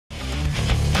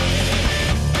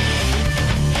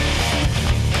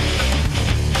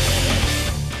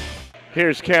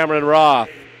Here's Cameron Roth.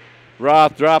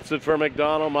 Roth drops it for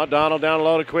McDonald. McDonald down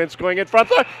low to Quince, going in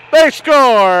front. They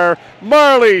score!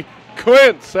 Marley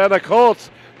Quince, and the Colts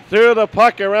threw the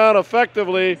puck around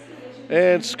effectively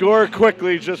and score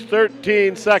quickly. Just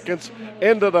 13 seconds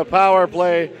into the power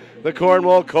play, the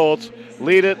Cornwall Colts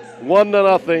lead it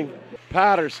 1-0.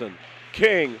 Patterson,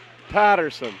 King,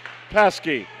 Patterson,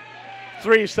 Pesky.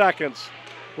 3 seconds.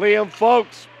 Liam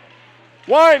Folks,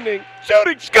 winding,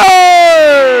 shooting, scores!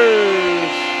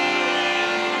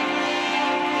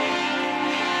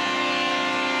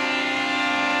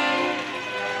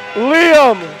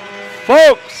 Liam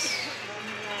Folks.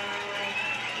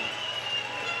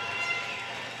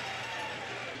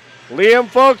 Liam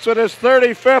Folks with his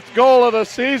 35th goal of the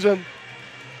season.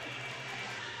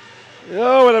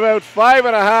 With about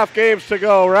 5.5 games to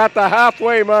go. We're at the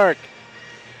halfway mark.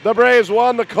 The Braves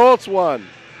won, the Colts won.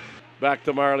 Back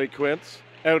to Marley Quince,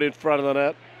 out in front of the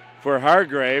net for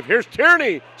Hargrave. Here's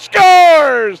Tierney,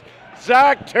 scores!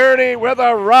 Zach Tierney with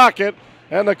a rocket,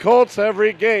 and the Colts have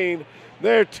regained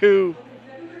their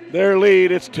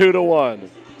lead. It's 2-1.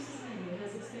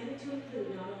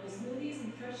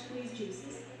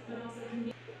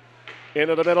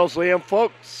 Into the middle's Liam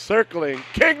Folks, circling.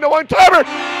 King to one-timer,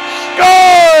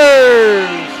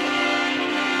 scores!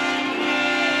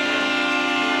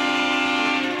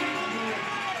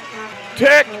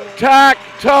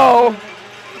 Tic-tac-toe.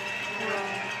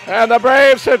 And the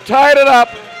Braves have tied it up.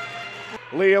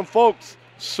 Liam Folks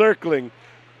circling.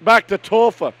 Back to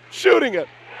Tolfa, shooting it.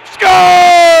 Scores!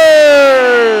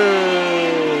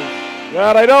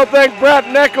 And I don't think Brett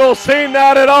Nichols seen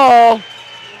that at all.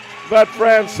 But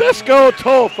Francisco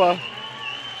Tolfa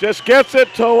just gets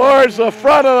it towards the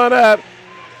front of the net.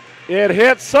 It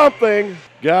hit something.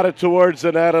 Got it towards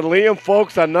the net. And Liam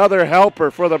Folks, another helper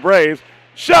for the Braves.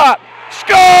 Shot!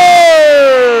 Score!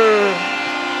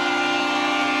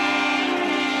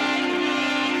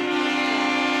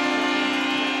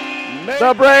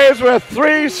 The Braves with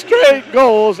 3 straight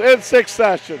goals in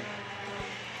succession.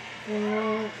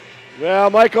 Well,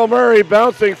 Michael Murray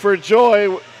bouncing for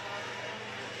joy.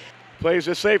 Plays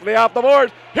it safely off the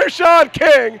boards. Here's Sean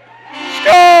King.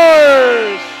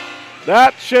 Scores!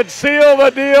 That should seal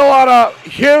the deal on a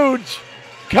huge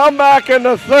comeback in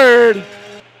the third.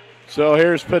 So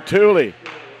here's Patulli.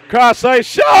 Cross ice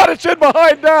shot. It's in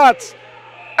behind nets.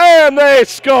 And they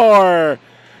score.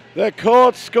 The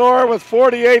Colts score with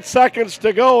 48 seconds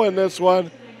to go in this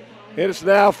one. It's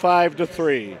now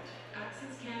 5-3.